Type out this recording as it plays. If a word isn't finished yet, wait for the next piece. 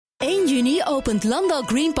juni opent Landal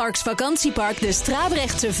Greenparks Vakantiepark de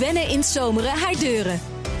Strabrechtse Venne in Zomeren haar deuren.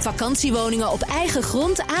 Vakantiewoningen op eigen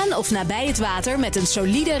grond aan of nabij het water met een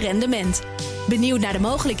solide rendement. Benieuwd naar de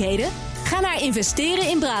mogelijkheden? Ga naar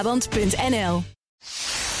investereninbrabant.nl.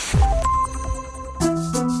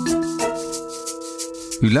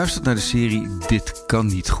 U luistert naar de serie Dit kan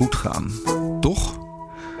niet goed gaan. Toch?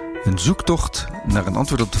 Een zoektocht naar een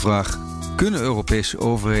antwoord op de vraag: kunnen Europese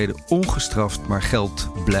overheden ongestraft maar geld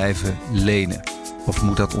blijven lenen? Of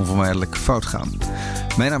moet dat onvermijdelijk fout gaan?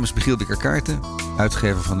 Mijn naam is Michiel Bikker-Kaarten,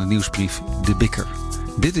 uitgever van de nieuwsbrief De Bikker.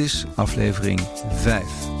 Dit is aflevering 5.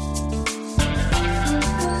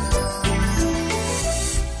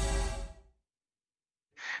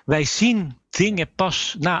 Wij zien dingen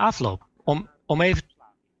pas na afloop. Om even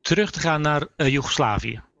terug te gaan naar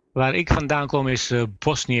Joegoslavië. Waar ik vandaan kom is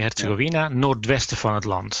Bosnië-Herzegovina, noordwesten van het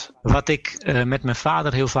land. Wat ik met mijn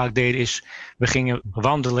vader heel vaak deed is, we gingen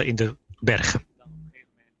wandelen in de bergen.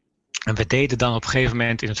 En we deden dan op een gegeven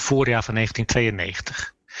moment in het voorjaar van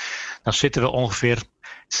 1992. Dan zitten we ongeveer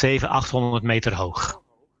 700-800 meter hoog.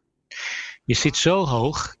 Je zit zo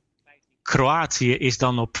hoog, Kroatië is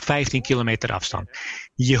dan op 15 kilometer afstand.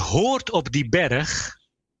 Je hoort op die berg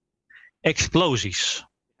explosies.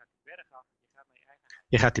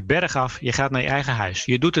 Je gaat die berg af, je gaat naar je eigen huis.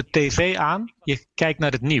 Je doet de tv aan, je kijkt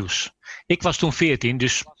naar het nieuws. Ik was toen 14,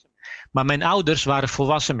 maar mijn ouders waren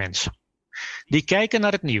volwassen mensen. Die kijken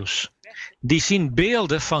naar het nieuws. Die zien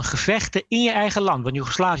beelden van gevechten in je eigen land. Want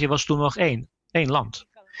Joegoslavië was toen nog één land.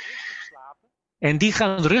 En die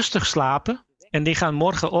gaan rustig slapen. En die gaan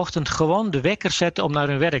morgenochtend gewoon de wekker zetten om naar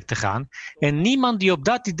hun werk te gaan. En niemand die op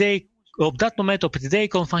dat moment op het idee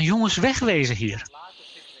komt van: jongens, wegwezen hier.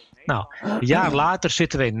 Nou, een jaar later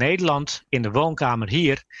zitten we in Nederland, in de woonkamer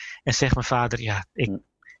hier. En zegt mijn vader: ja,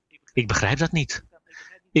 ik begrijp dat niet.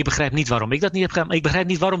 Ik begrijp niet waarom ik dat niet heb gedaan. Ik begrijp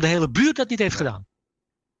niet waarom de hele buurt dat niet heeft gedaan.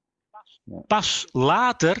 Pas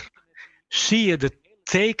later zie je de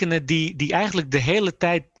tekenen die eigenlijk de hele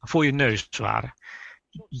tijd voor je neus waren.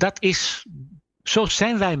 Zo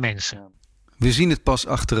zijn wij mensen. We zien het pas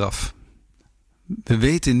achteraf. We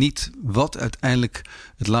weten niet wat uiteindelijk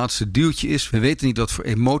het laatste duwtje is. We weten niet wat voor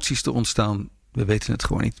emoties er ontstaan. We weten het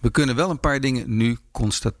gewoon niet. We kunnen wel een paar dingen nu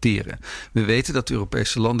constateren. We weten dat de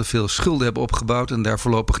Europese landen veel schulden hebben opgebouwd en daar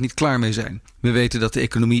voorlopig niet klaar mee zijn. We weten dat de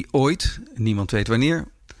economie ooit, niemand weet wanneer,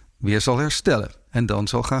 weer zal herstellen en dan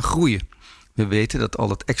zal gaan groeien. We weten dat al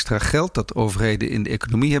het extra geld dat overheden in de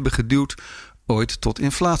economie hebben geduwd ooit tot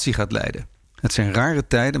inflatie gaat leiden. Het zijn rare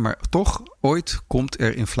tijden, maar toch, ooit komt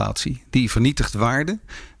er inflatie. Die vernietigt waarde,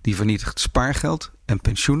 die vernietigt spaargeld en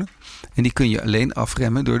pensioenen. En die kun je alleen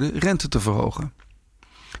afremmen door de rente te verhogen.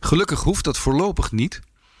 Gelukkig hoeft dat voorlopig niet.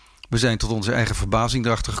 We zijn tot onze eigen verbazing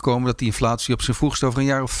erachter gekomen dat die inflatie op zijn vroegst over een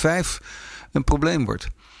jaar of 5 een probleem wordt.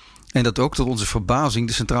 En dat ook tot onze verbazing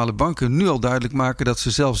de centrale banken nu al duidelijk maken dat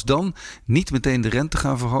ze zelfs dan niet meteen de rente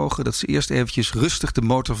gaan verhogen. Dat ze eerst eventjes rustig de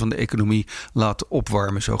motor van de economie laten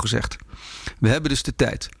opwarmen, zogezegd. We hebben dus de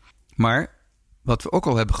tijd. Maar wat we ook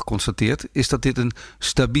al hebben geconstateerd is dat dit een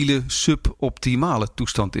stabiele, suboptimale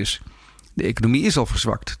toestand is. De economie is al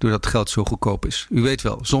verzwakt doordat geld zo goedkoop is. U weet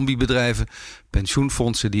wel, zombiebedrijven,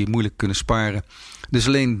 pensioenfondsen die moeilijk kunnen sparen. Dus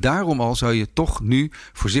alleen daarom al zou je toch nu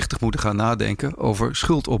voorzichtig moeten gaan nadenken over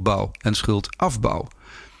schuldopbouw en schuldafbouw.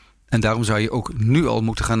 En daarom zou je ook nu al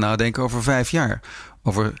moeten gaan nadenken over 5 jaar,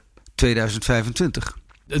 over 2025.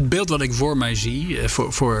 Het beeld wat ik voor mij zie,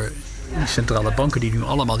 voor centrale banken die nu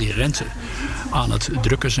allemaal die rente aan het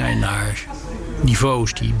drukken zijn naar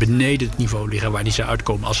niveaus die beneden het niveau liggen waar die zou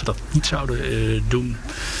uitkomen als ze dat niet zouden doen.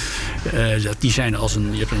 Die zijn als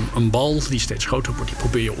je hebt een bal die steeds groter wordt, die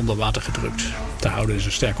probeer je onder water gedrukt te houden. Dus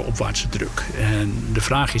een sterke opwaartse druk. En de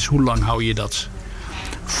vraag is, hoe lang hou je dat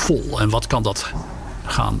vol? En wat kan dat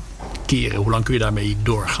gaan keren? Hoe lang kun je daarmee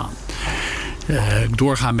doorgaan?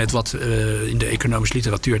 Doorgaan met wat in de economische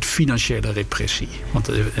literatuur het financiële repressie. Want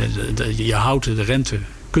je houdt de rente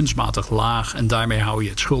kunstmatig laag en daarmee hou je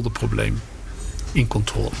het schuldenprobleem in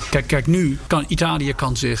controle. Kijk nu, Italië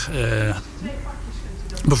kan zich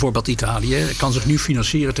bijvoorbeeld Italië kan zich nu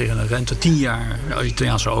financieren tegen een rente 10 jaar, de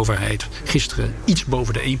Italiaanse overheid, gisteren iets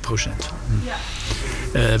boven de 1%.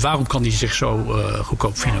 Waarom kan die zich zo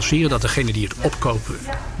goedkoop financieren? Dat degenen die het opkopen,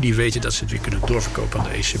 die weten dat ze het weer kunnen doorverkopen aan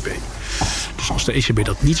de ECB. Dus als de ECB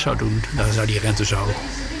dat niet zou doen, dan zou die rente zo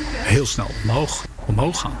heel snel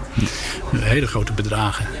omhoog gaan. Hele grote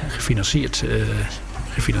bedragen gefinancierd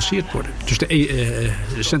worden. Dus de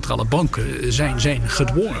centrale banken zijn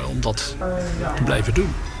gedwongen om dat te blijven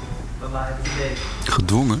doen.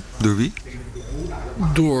 Gedwongen? Door wie?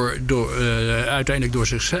 Uiteindelijk door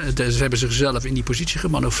zichzelf. Ze hebben zichzelf in die positie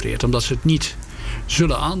gemanoeuvreerd. Omdat ze het niet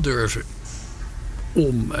zullen aandurven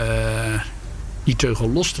om die teugel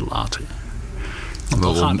los te laten.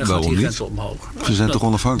 Want dan gaat die rente omhoog. Ze zijn toch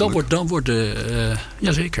onafhankelijk? Dan wordt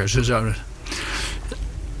jazeker, ze zouden...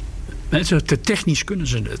 Te technisch kunnen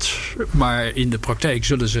ze het. Maar in de praktijk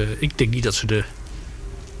zullen ze... Ik denk niet dat ze de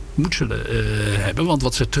moed zullen hebben. Want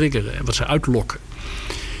wat ze triggeren en wat ze uitlokken...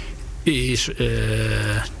 is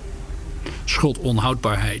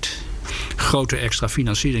schuldonhoudbaarheid. Grote extra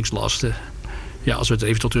financieringslasten. Ja, als we het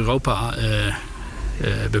even tot Europa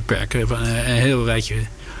beperken... van een heel rijtje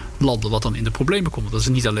landen wat dan in de problemen komt. Dat is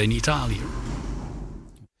niet alleen Italië.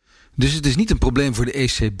 Dus het is niet een probleem voor de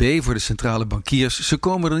ECB, voor de centrale bankiers. Ze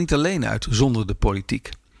komen er niet alleen uit zonder de politiek.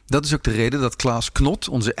 Dat is ook de reden dat Klaas Knot,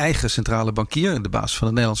 onze eigen centrale bankier... de baas van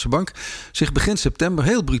de Nederlandse Bank... zich begin september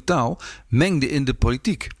heel brutaal mengde in de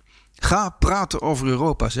politiek. Ga praten over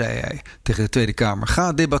Europa, zei hij tegen de Tweede Kamer.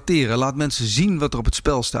 Ga debatteren, laat mensen zien wat er op het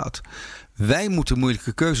spel staat. Wij moeten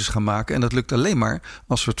moeilijke keuzes gaan maken... en dat lukt alleen maar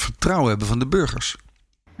als we het vertrouwen hebben van de burgers.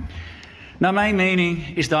 Naar mijn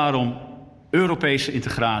mening is daarom Europese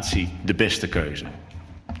integratie de beste keuze.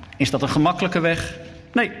 Is dat een gemakkelijke weg?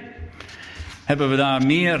 Nee. Hebben we daar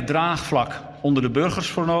meer draagvlak onder de burgers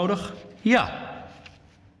voor nodig? Ja.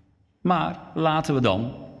 Maar laten we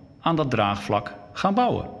dan aan dat draagvlak gaan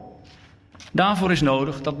bouwen. Daarvoor is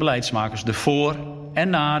nodig dat beleidsmakers de voor- en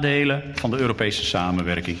nadelen van de Europese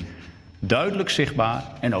samenwerking duidelijk zichtbaar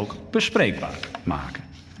en ook bespreekbaar maken.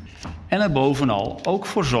 En er bovenal ook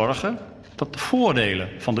voor zorgen dat de voordelen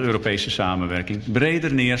van de Europese samenwerking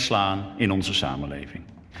breder neerslaan in onze samenleving.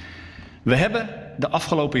 We hebben de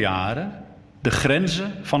afgelopen jaren de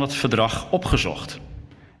grenzen van het verdrag opgezocht.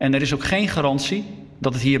 En er is ook geen garantie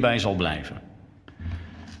dat het hierbij zal blijven.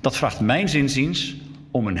 Dat vraagt mijns inziens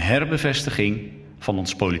om een herbevestiging van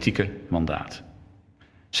ons politieke mandaat.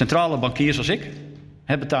 Centrale bankiers als ik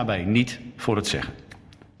hebben het daarbij niet voor het zeggen.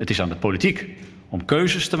 Het is aan de politiek om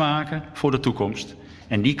keuzes te maken voor de toekomst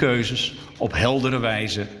en die keuzes op heldere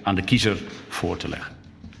wijze aan de kiezer voor te leggen.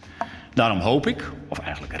 Daarom hoop ik, of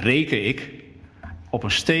eigenlijk reken ik, op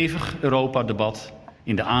een stevig Europa-debat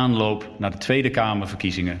in de aanloop naar de Tweede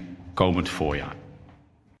Kamerverkiezingen komend voorjaar.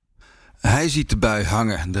 Hij ziet de bui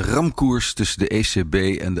hangen, de ramkoers tussen de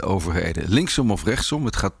ECB en de overheden. Linksom of rechtsom,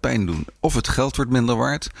 het gaat pijn doen. Of het geld wordt minder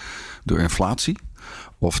waard door inflatie,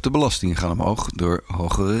 of de belastingen gaan omhoog door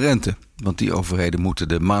hogere rente. Want die overheden moeten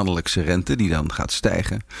de maandelijkse rente, die dan gaat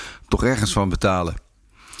stijgen, toch ergens van betalen.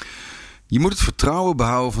 Je moet het vertrouwen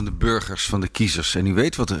behouden van de burgers, van de kiezers. En u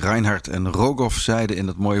weet wat Reinhard en Rogoff zeiden in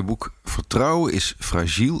dat mooie boek. Vertrouwen is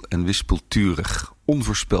fragiel en wispelturig,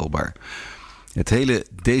 onvoorspelbaar. Het hele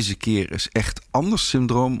deze keer is echt anders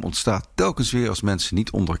syndroom ontstaat telkens weer als mensen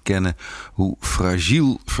niet onderkennen hoe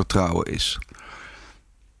fragiel vertrouwen is.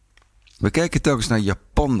 We kijken telkens naar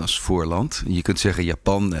Japan als voorland. Je kunt zeggen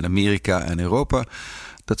Japan en Amerika en Europa.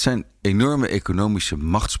 Dat zijn enorme economische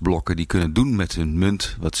machtsblokken die kunnen doen met hun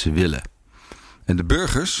munt wat ze willen. En de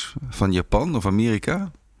burgers van Japan of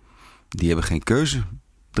Amerika, die hebben geen keuze.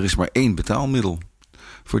 Er is maar één betaalmiddel.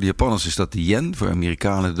 Voor de Japanners is dat de yen, voor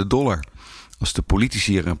Amerikanen de dollar. Als de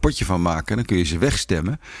politici er een potje van maken, dan kun je ze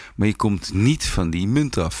wegstemmen, maar je komt niet van die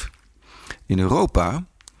munt af. In Europa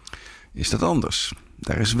is dat anders.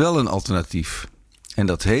 Daar is wel een alternatief. En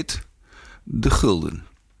dat heet de gulden,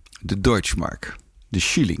 de Deutschmark, de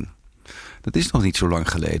shilling. Dat is nog niet zo lang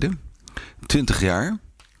geleden. 20 jaar,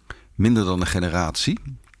 minder dan een generatie.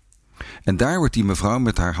 En daar wordt die mevrouw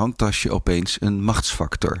met haar handtasje opeens een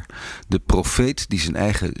machtsfactor. De profeet die zijn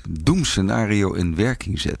eigen doemscenario in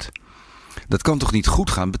werking zet. Dat kan toch niet goed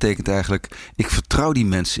gaan, betekent eigenlijk, ik vertrouw die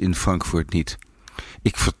mensen in Frankfurt niet.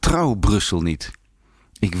 Ik vertrouw Brussel niet.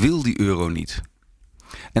 Ik wil die euro niet.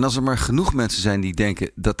 En als er maar genoeg mensen zijn die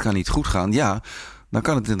denken, dat kan niet goed gaan, ja, dan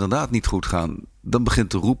kan het inderdaad niet goed gaan. Dan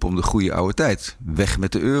begint de roep om de goede oude tijd. Weg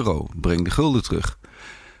met de euro, breng de gulden terug.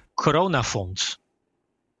 Coronafonds.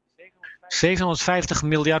 750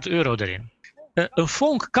 miljard euro erin. Een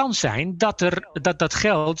vonk kan zijn dat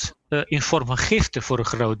geld in vorm van giften voor een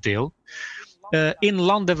groot deel in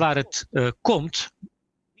landen waar het komt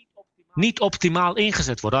niet optimaal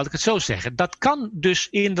ingezet wordt. Laat ik het zo zeggen. Dat kan dus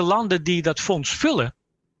in de landen die dat fonds vullen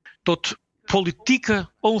tot politieke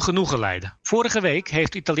ongenoegen leiden. Vorige week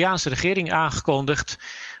heeft de Italiaanse regering aangekondigd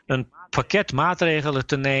een pakket maatregelen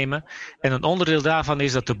te nemen. En een onderdeel daarvan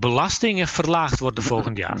is dat de belastingen verlaagd worden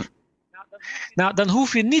volgend jaar. Nou, dan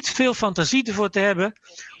hoef je niet veel fantasie ervoor te hebben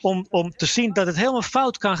om te zien dat het helemaal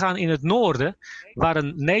fout kan gaan in het noorden. Waar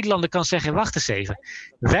een Nederlander kan zeggen, wacht eens even.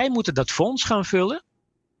 Wij moeten dat fonds gaan vullen.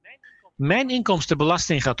 Mijn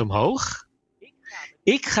inkomstenbelasting gaat omhoog.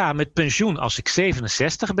 Ik ga met pensioen als ik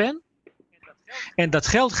 67 ben. En dat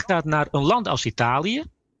geld gaat naar een land als Italië,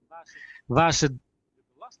 waar ze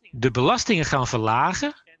de belastingen gaan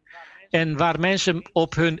verlagen en waar mensen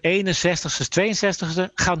op hun 61ste,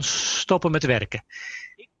 62ste gaan stoppen met werken.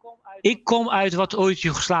 Ik kom uit wat ooit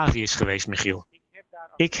Joegoslavië is geweest, Michiel.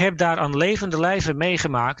 Ik heb daar aan levende lijve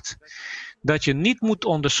meegemaakt dat je niet moet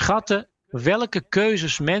onderschatten welke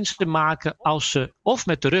keuzes mensen maken als ze of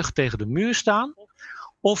met de rug tegen de muur staan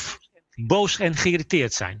of boos en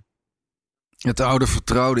geïrriteerd zijn. Het oude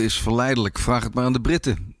vertrouwde is verleidelijk. Vraag het maar aan de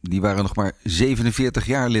Britten. Die waren nog maar 47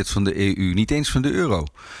 jaar lid van de EU, niet eens van de euro.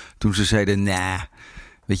 Toen ze zeiden,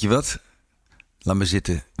 weet je wat? Laat me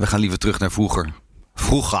zitten. We gaan liever terug naar vroeger.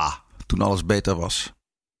 Vroeger, toen alles beter was.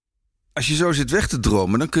 Als je zo zit weg te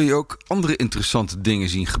dromen, dan kun je ook andere interessante dingen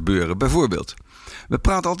zien gebeuren. Bijvoorbeeld, we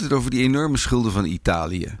praten altijd over die enorme schulden van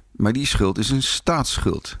Italië. Maar die schuld is een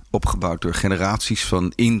staatsschuld, opgebouwd door generaties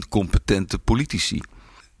van incompetente politici.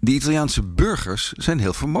 De Italiaanse burgers zijn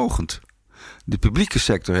heel vermogend. De publieke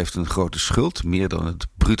sector heeft een grote schuld, meer dan het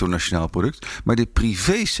bruto nationaal product. Maar de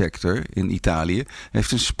privésector in Italië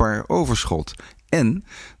heeft een spaaroverschot. En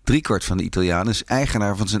 3/4 van de Italianen is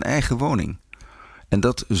eigenaar van zijn eigen woning. En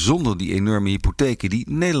dat zonder die enorme hypotheken die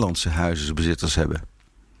Nederlandse huizenbezitters hebben.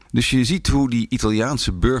 Dus je ziet hoe die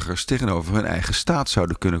Italiaanse burgers tegenover hun eigen staat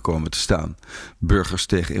zouden kunnen komen te staan. Burgers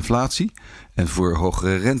tegen inflatie en voor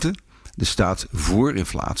hogere rente. De staat voor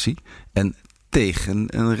inflatie en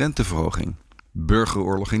tegen een renteverhoging.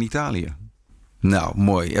 Burgeroorlog in Italië. Nou,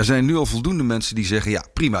 mooi. Er zijn nu al voldoende mensen die zeggen, ja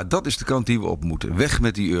prima, dat is de kant die we op moeten. Weg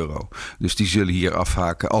met die euro. Dus die zullen hier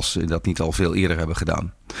afhaken als ze dat niet al veel eerder hebben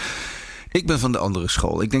gedaan. Ik ben van de andere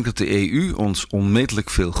school. Ik denk dat de EU ons onmetelijk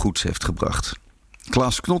veel goeds heeft gebracht.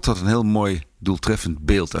 Klaas Knot had een heel mooi doeltreffend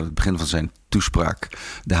beeld aan het begin van zijn toespraak.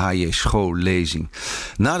 De H.J. Schoo-lezing.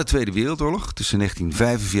 Na de Tweede Wereldoorlog, tussen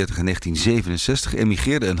 1945 en 1967,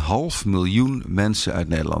 emigreerden 500.000 mensen uit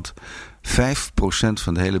Nederland. 5%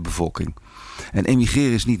 van de hele bevolking. En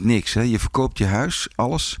emigreren is niet niks. Hè? Je verkoopt je huis,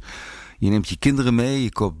 alles. Je neemt je kinderen mee.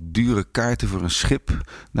 Je koopt dure kaarten voor een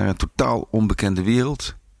schip naar een totaal onbekende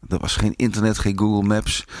wereld. Er was geen internet, geen Google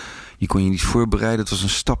Maps. Je kon je niet voorbereiden. Het was een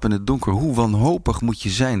stap in het donker. Hoe wanhopig moet je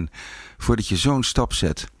zijn voordat je zo'n stap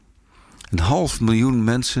zet? 500.000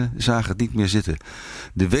 mensen zagen het niet meer zitten.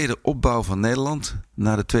 De wederopbouw van Nederland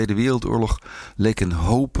na de Tweede Wereldoorlog leek een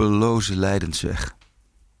hopeloze lijdensweg.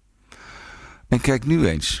 En kijk nu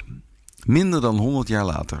eens. Minder dan 100 jaar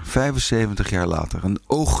later, 75 jaar later, een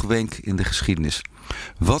oogwenk in de geschiedenis.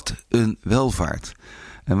 Wat een welvaart.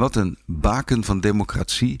 En wat een baken van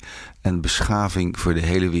democratie en beschaving voor de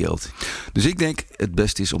hele wereld. Dus ik denk het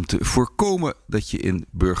beste is om te voorkomen dat je in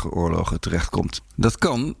burgeroorlogen terechtkomt. Dat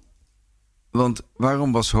kan, want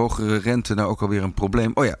waarom was hogere rente nou ook alweer een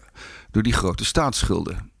probleem? Oh ja, door die grote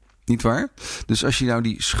staatsschulden. Niet waar? Dus als je nou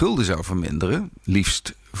die schulden zou verminderen,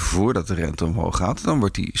 liefst voordat de rente omhoog gaat, dan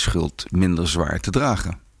wordt die schuld minder zwaar te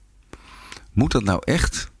dragen. Moet dat nou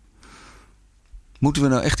echt? Moeten we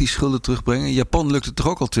nou echt die schulden terugbrengen? In Japan lukt het toch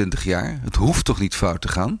ook al 20 jaar? Het hoeft toch niet fout te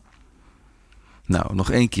gaan? Nou,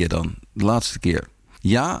 nog 1 keer dan. De laatste keer.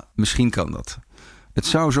 Ja, misschien kan dat. Het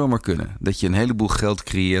zou zomaar kunnen dat je een heleboel geld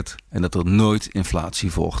creëert en dat er nooit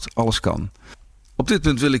inflatie volgt. Alles kan. Op dit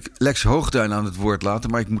punt wil ik Lex Hoogduin aan het woord laten,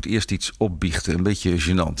 maar ik moet eerst iets opbiechten. Een beetje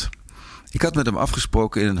gênant. Ik had met hem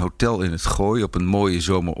afgesproken in een hotel in het Gooi op een mooie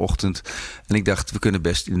zomerochtend. En ik dacht, we kunnen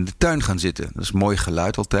best in de tuin gaan zitten. Dat is mooi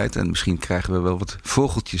geluid altijd. En misschien krijgen we wel wat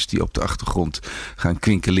vogeltjes die op de achtergrond gaan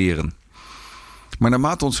kwinkeleren. Maar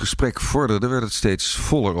naarmate ons gesprek vorderde, werd het steeds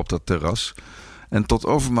voller op dat terras. En tot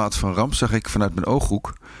overmaat van ramp zag ik vanuit mijn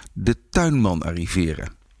ooghoek de tuinman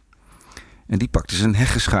arriveren. En die pakte zijn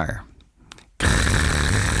heggeschaar.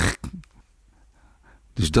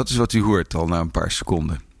 Dus dat is wat u hoort al na een paar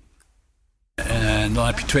seconden. En dan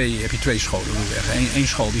heb je twee scholen onderweg. Eén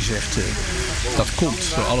school die zegt dat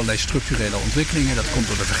komt door allerlei structurele ontwikkelingen. Dat komt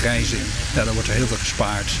door de vergrijzing. Ja, dan wordt er heel veel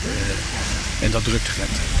gespaard. En dat drukt de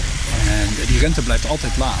rente. En die rente blijft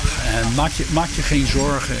altijd laag. En maak je geen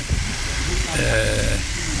zorgen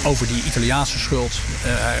over die Italiaanse schuld.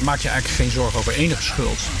 Maak je eigenlijk geen zorgen over enige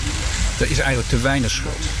schuld. Er is eigenlijk te weinig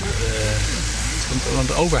schuld. Want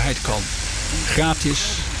de overheid kan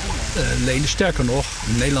gratis lenen. Sterker nog,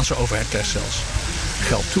 de Nederlandse overheid krijgt zelfs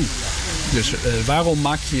geld toe. Dus waarom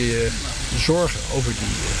maak je je zorgen over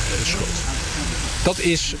die schuld? Dat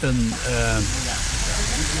is een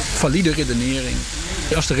valide redenering.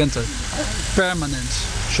 Als de rente permanent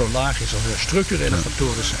zo laag is, als er structurele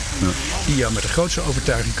factoren zijn die jou met de grootste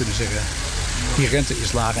overtuiging kunnen zeggen, Die rente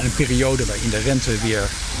is laag en een periode waarin de rente weer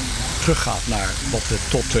teruggaat naar wat we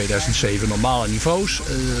tot 2007 normale niveaus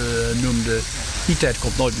noemden. Die tijd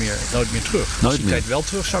komt nooit meer terug. Als die tijd wel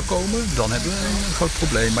terug zou komen, dan hebben we een groot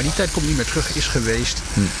probleem. Maar die tijd komt niet meer terug, is geweest.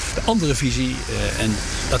 De andere visie, en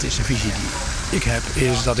dat is de visie die ik heb,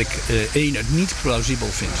 is dat ik het niet plausibel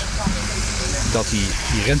vind dat die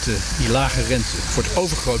rente, die lage rente, voor het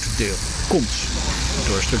overgrote deel komt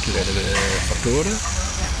door structurele factoren.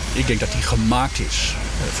 Ik denk dat die gemaakt is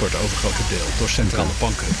voor het overgrote deel door centrale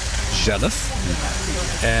banken zelf.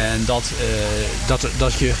 En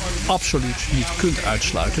dat je absoluut niet kunt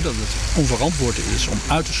uitsluiten, dat het onverantwoord is om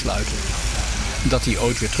uit te sluiten dat die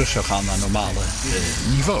ooit weer terug zou gaan naar normale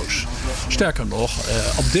niveaus. Sterker nog,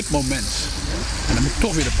 op dit moment, en dan moet ik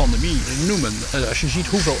toch weer de pandemie noemen, als je ziet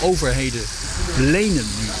hoeveel overheden lenen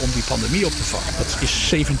nu om die pandemie op te vangen, dat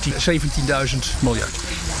is 17.000 miljard.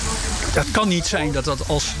 Het kan niet zijn dat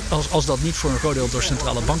als dat niet voor een groot deel door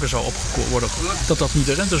centrale banken zou worden, dat niet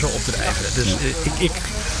de rente zou opdrijven. Dus ik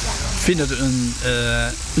vind het een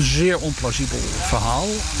zeer onplausibel verhaal.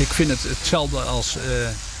 Ik vind het hetzelfde als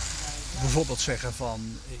bijvoorbeeld zeggen van...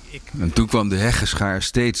 En toen kwam de heggenschaar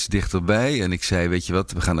steeds dichterbij en ik zei, weet je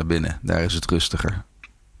wat, we gaan naar binnen. Daar is het rustiger.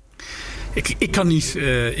 Ik kan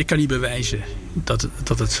niet bewijzen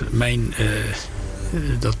dat het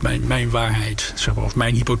mijn waarheid, zeg maar, of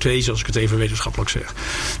mijn hypothese, als ik het even wetenschappelijk zeg,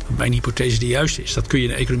 dat mijn hypothese de juiste is. Dat kun je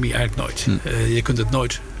in de economie eigenlijk nooit. Je kunt het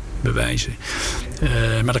nooit bewijzen.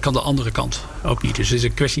 Maar dat kan de andere kant ook niet. Dus het is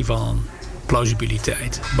een kwestie van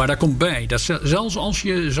plausibiliteit. Maar daar komt bij dat zelfs als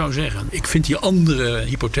je zou zeggen, ik vind die andere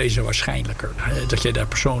hypothese waarschijnlijker, dat jij daar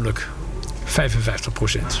persoonlijk 55%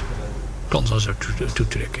 kans aan zou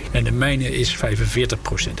toetrekken. En de mijne is 45%.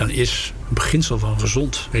 Dan is een beginsel van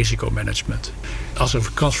gezond risicomanagement. Als er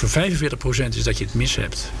een kans voor 45% is dat je het mis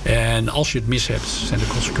hebt, en als je het mis hebt, zijn de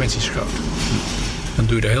consequenties groot. Dan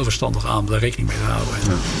doe je er heel verstandig aan om daar rekening mee te houden.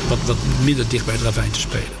 En wat minder dicht bij het ravijn te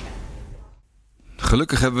spelen.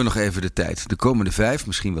 Gelukkig hebben we nog even de tijd. De komende 5,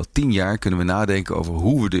 misschien wel 10 jaar kunnen we nadenken over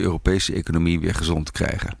hoe we de Europese economie weer gezond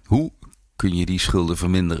krijgen. Hoe kun je die schulden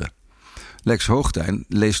verminderen? Lex Hoogtuin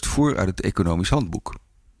leest voor uit het Economisch Handboek.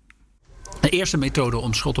 De eerste methode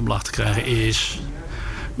om schuld omlaag te krijgen is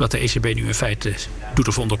wat de ECB nu in feite doet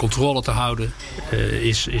om onder controle te houden,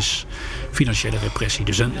 is financiële repressie.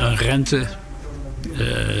 Dus een rente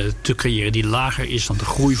te creëren die lager is dan de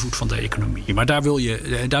groeivoet van de economie. Maar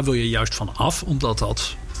daar wil je juist van af, omdat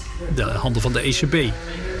dat de handen van de ECB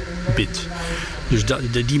bindt. Dus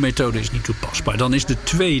die methode is niet toepasbaar. Dan is het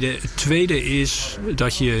tweede is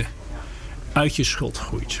dat je uit je schuld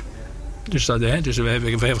groeit. Dus we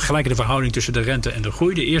hebben gelijk de verhouding tussen de rente en de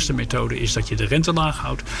groei. De eerste methode is dat je de rente laag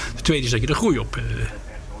houdt. De tweede is dat je de groei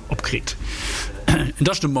opkrikt. En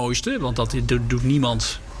dat is de mooiste, want dat doet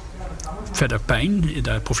niemand verder pijn.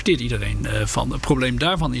 Daar profiteert iedereen van. Het probleem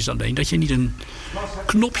daarvan is alleen dat je niet een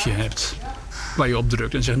knopje hebt waar je op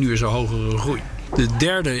drukt en zegt nu is er hogere groei. De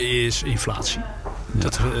derde is inflatie.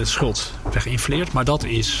 Dat het schuld weginfleert, maar dat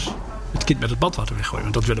is het kind met het badwater weggooien.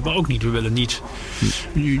 Want dat willen we ook niet. We willen niet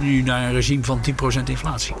nu naar een regime van 10%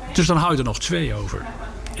 inflatie. Dus dan hou je er nog 2 over.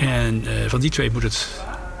 En van die 2 moet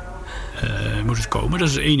het komen.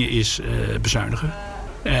 Dus de ene is bezuinigen.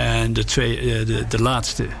 En de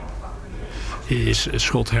laatste is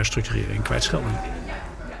schuldherstructurering en kwijtschelding.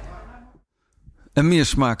 En meer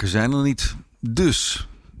smaken zijn er niet. Dus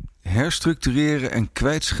herstructureren en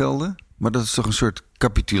kwijtschelden. Maar dat is toch een soort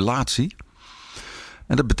capitulatie?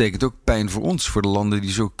 En dat betekent ook pijn voor ons, voor de landen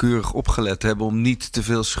die zo keurig opgelet hebben om niet te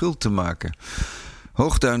veel schuld te maken.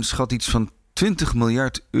 Hoogtuin schat iets van 20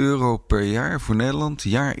 miljard euro per jaar voor Nederland,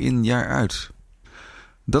 jaar in, jaar uit.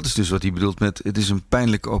 Dat is dus wat hij bedoelt met het is een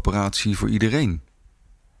pijnlijke operatie voor iedereen.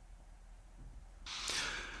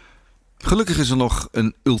 Gelukkig is er nog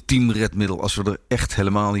een ultiem redmiddel als we er echt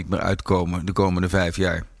helemaal niet meer uitkomen de komende 5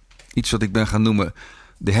 jaar. Iets wat ik ben gaan noemen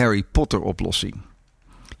de Harry Potter oplossing.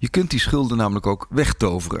 Je kunt die schulden namelijk ook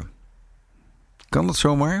wegtoveren. Kan dat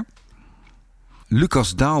zomaar?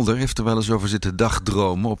 Lucas Daalder heeft er wel eens over zitten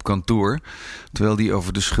dagdromen op kantoor, terwijl hij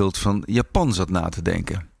over de schuld van Japan zat na te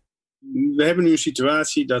denken. We hebben nu een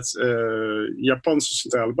situatie dat de Japanse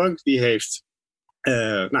centrale bank die heeft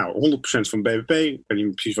 100% van BBP, ik weet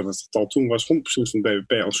niet precies wat het getal toen was, 100% van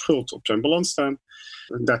BBP als schuld op zijn balans staan.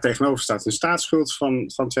 Daartegenover staat een staatsschuld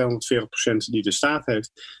van 240% die de staat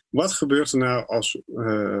heeft. Wat gebeurt er nou als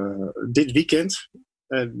dit weekend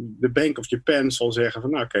de Bank of Japan zal zeggen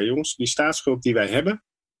van oké, jongens, die staatsschuld die wij hebben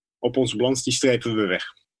op onze balans, die strepen we weg.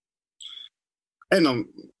 En dan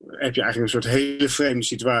heb je eigenlijk een soort hele vreemde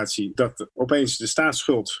situatie dat opeens de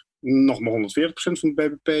staatsschuld nog maar 140% van het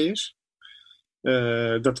BBP is.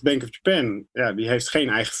 dat de Bank of Japan, die heeft geen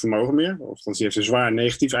eigen vermogen meer. Of die heeft een zwaar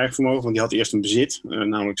negatief eigen vermogen. Want die had eerst een bezit,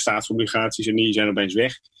 namelijk staatsobligaties. En die zijn opeens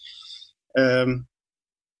weg.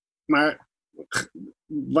 Maar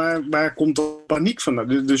waar komt de paniek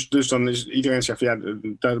vandaan? Dus dan is iedereen zegt,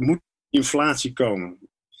 daar moet inflatie komen.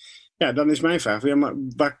 Ja, dan is mijn vraag, maar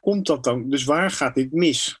waar komt dat dan? Dus waar gaat dit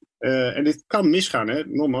mis? En dit kan misgaan, hè?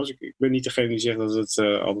 Nogmaals, ik ben niet degene die zegt dat het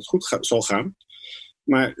altijd goed zal gaan.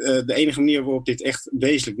 Maar de enige manier waarop dit echt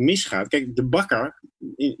wezenlijk misgaat... Kijk, de bakker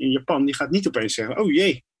in Japan, die gaat niet opeens zeggen... oh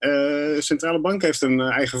jee, de centrale bank heeft een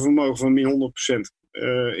eigen vermogen van min 100%.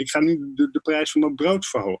 Ik ga nu de prijs van mijn brood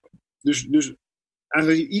verhogen. Dus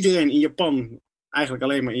eigenlijk iedereen in Japan... eigenlijk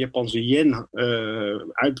alleen maar in Japanse yen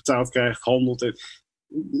uitbetaald krijgt, handelt...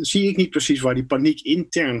 zie ik niet precies waar die paniek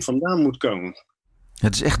intern vandaan moet komen.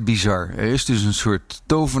 Het is echt bizar. Er is dus een soort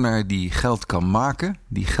tovenaar die geld kan maken,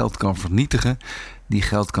 die geld kan vernietigen, die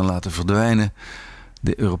geld kan laten verdwijnen.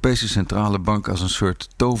 De Europese Centrale Bank als een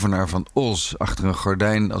soort tovenaar van Oz achter een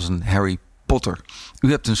gordijn als een Harry Potter. U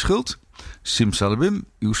hebt een schuld. Simsalabim,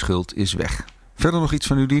 uw schuld is weg. Verder nog iets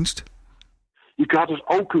van uw dienst? Je had dus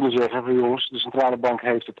ook kunnen zeggen van jongens, de Centrale Bank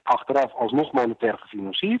heeft het achteraf alsnog monetair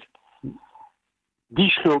gefinancierd. Die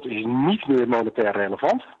schuld is niet meer monetair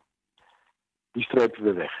relevant. Die strepen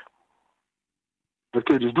we weg. Dat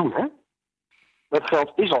kun je dus doen, hè? Dat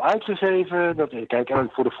geld is al uitgegeven. Kijk, en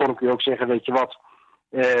voor de vorm kun je ook zeggen, weet je wat...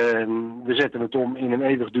 we zetten het om in een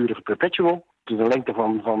eeuwigdurige perpetual. Dus de lengte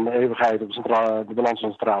van de eeuwigheid op de balans van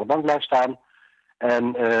de Centrale Bank blijft staan.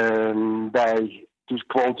 En bij dus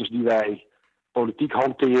quotes die wij politiek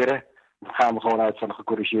hanteren... dan gaan we gewoon uit van een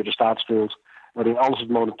gecorrigeerde staatsschuld... waarin alles het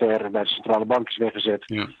monetaire bij de Centrale Bank is weggezet...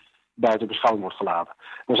 Ja. Buiten beschouwing wordt gelaten.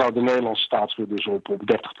 Dan zou de Nederlandse staatsschuld dus op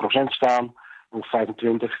 30% staan, of 25%.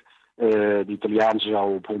 De Italiaanse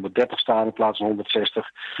zou op 130 staan in plaats van 160.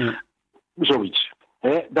 Ja. Zoiets.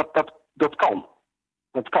 Dat kan.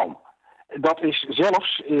 Dat kan. Dat is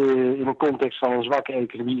zelfs in een context van een zwakke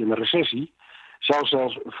economie en een recessie... zou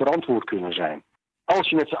zelfs verantwoord kunnen zijn. Als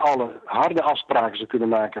je met z'n allen harde afspraken zou kunnen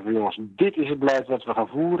maken van jongens, dit is het beleid wat we gaan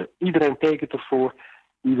voeren. Iedereen tekent ervoor.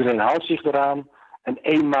 Iedereen houdt zich eraan. En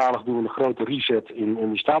eenmalig doen we een grote reset in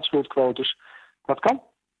die staatsschuldquotes. Dat kan.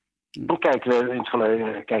 Dan kijken we in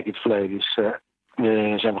het verleden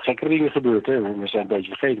zijn er gekke dingen gebeurd. Hè? We zijn een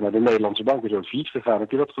beetje vergeten, maar de Nederlandse bank is ook failliet gegaan.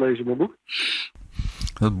 Heb je dat gelezen in mijn boek?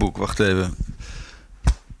 Dat boek, wacht even.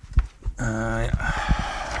 Ja.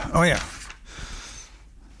 Oh ja.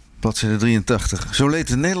 Bladzijde 83. Zo leed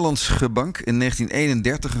de Nederlandse bank in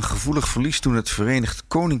 1931 een gevoelig verlies toen het Verenigd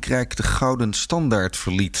Koninkrijk de gouden standaard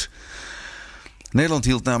verliet. Nederland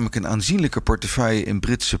hield namelijk een aanzienlijke portefeuille in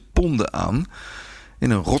Britse ponden aan,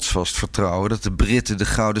 in een rotsvast vertrouwen dat de Britten de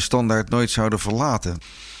gouden standaard nooit zouden verlaten.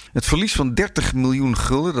 Het verlies van 30 miljoen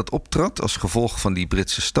gulden dat optrad als gevolg van die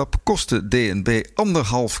Britse stap kostte DNB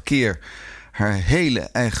 1,5 keer haar hele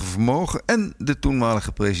eigen vermogen en de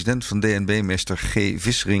toenmalige president van DNB, meester G.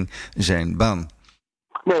 Vissering, zijn baan.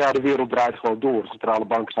 Nou ja, de wereld draait gewoon door. De centrale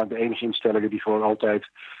banken zijn de enige instellingen die gewoon altijd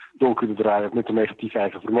door kunnen draaien met een negatief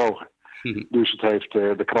eigen vermogen. Dus het heeft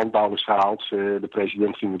de krantbouwers gehaald. De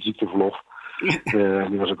president ging met ziekteverlof.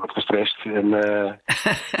 Die was ook wat gestrest. En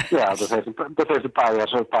dat heeft een paar jaar.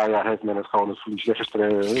 Zo'n paar jaar heeft men het gewoon het verlies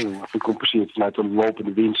gecompenseerd vanuit de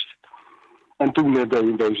lopende winst. En toen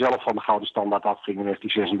DNB zelf van de gouden standaard afging in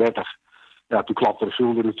 1936. Ja, toen klapte de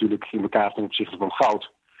gulden natuurlijk in elkaar ten opzichte van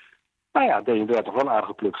goud. Nou ja, DNB had toch wel een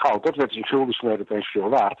aardige pluk goud. Dat werd dus in gulden snel opeens veel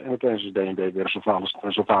waard. En opeens is DNB weer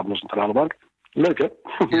zo'n fabele centrale bank. Leuk, hè?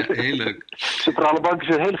 Ja, heel leuk. Centrale banken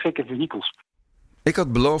zijn hele gekke vehikels. Ik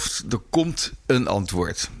had beloofd, er komt een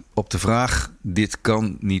antwoord op de vraag, dit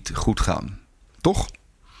kan niet goed gaan. Toch?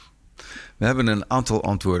 We hebben een aantal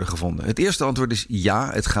antwoorden gevonden. Het eerste antwoord is ja,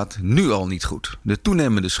 het gaat nu al niet goed. De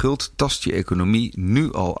toenemende schuld tast je economie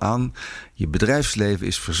nu al aan. Je bedrijfsleven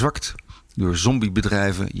is verzwakt door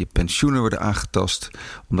zombiebedrijven. Je pensioenen worden aangetast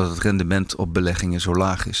omdat het rendement op beleggingen zo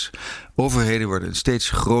laag is. Overheden worden een steeds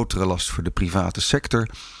grotere last voor de private sector.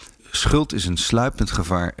 Schuld is een sluipend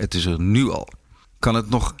gevaar. Het is er nu al. Kan het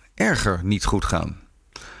nog erger niet goed gaan?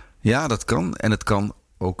 Ja, dat kan en het kan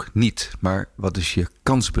ook niet. Maar wat is je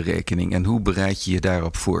kansberekening en hoe bereid je je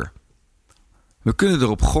daarop voor? We kunnen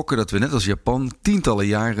erop gokken dat we net als Japan tientallen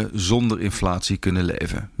jaren zonder inflatie kunnen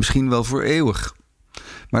leven. Misschien wel voor eeuwig.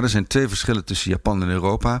 Maar er zijn twee verschillen tussen Japan en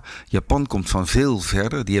Europa. Japan komt van veel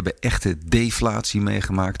verder. Die hebben echte deflatie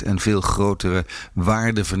meegemaakt en veel grotere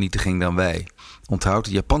waardevernietiging dan wij. Onthoud,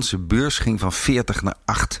 de Japanse beurs ging van 40 naar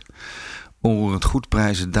 8. Onroerend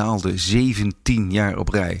goedprijzen daalden 17 jaar op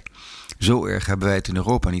rij. Zo erg hebben wij het in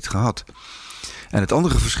Europa niet gehad. En het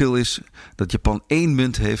andere verschil is dat Japan 1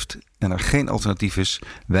 munt heeft en er geen alternatief is.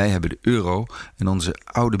 Wij hebben de euro en onze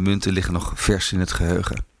oude munten liggen nog vers in het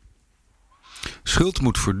geheugen. Schuld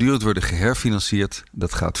moet voortdurend worden geherfinancierd.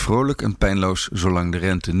 Dat gaat vrolijk en pijnloos zolang de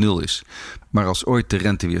rente 0 is. Maar als ooit de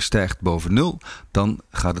rente weer stijgt boven 0, dan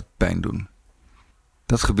gaat het pijn doen.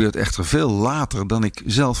 Dat gebeurt echter veel later dan ik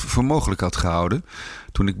zelf voor mogelijk had gehouden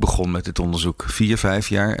toen ik begon met dit onderzoek. 4, 5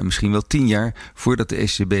 jaar en misschien wel 10 jaar voordat de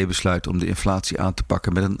ECB besluit om de inflatie aan te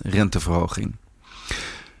pakken met een renteverhoging.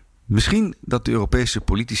 Misschien dat de Europese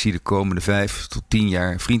politici de komende 5 tot 10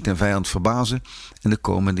 jaar vriend en vijand verbazen en de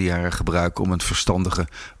komende jaren gebruiken om een verstandige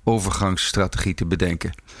overgangsstrategie te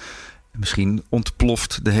bedenken. Misschien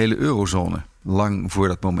ontploft de hele eurozone lang voor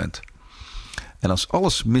dat moment. En als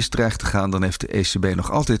alles misdreigt te gaan, dan heeft de ECB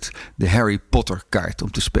nog altijd de Harry Potter kaart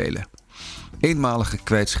om te spelen. Eenmalige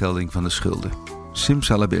kwijtschelding van de schulden.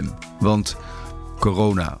 Simsalabim. Want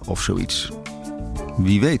corona of zoiets.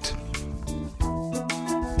 Wie weet.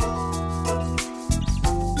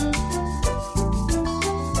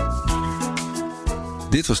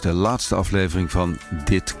 Dit was de laatste aflevering van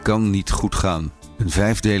Dit kan niet goed gaan. Een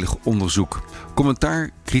 5-delig onderzoek. Commentaar,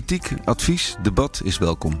 kritiek, advies, debat is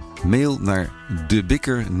welkom. Mail naar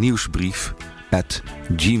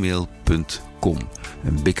debikkernieuwsbrief@gmail.com.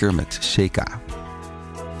 Een bikker met CK.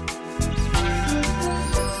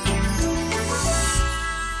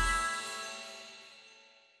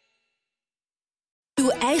 Uw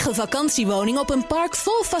eigen vakantiewoning op een park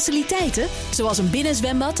vol faciliteiten, zoals een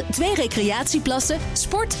binnenzwembad, 2 recreatieplassen,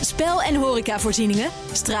 sport, spel- en horecavoorzieningen?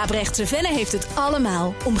 Strabrechtse Venne heeft het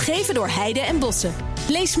allemaal, omgeven door heide en bossen.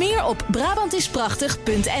 Lees meer op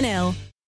Brabantisprachtig.nl.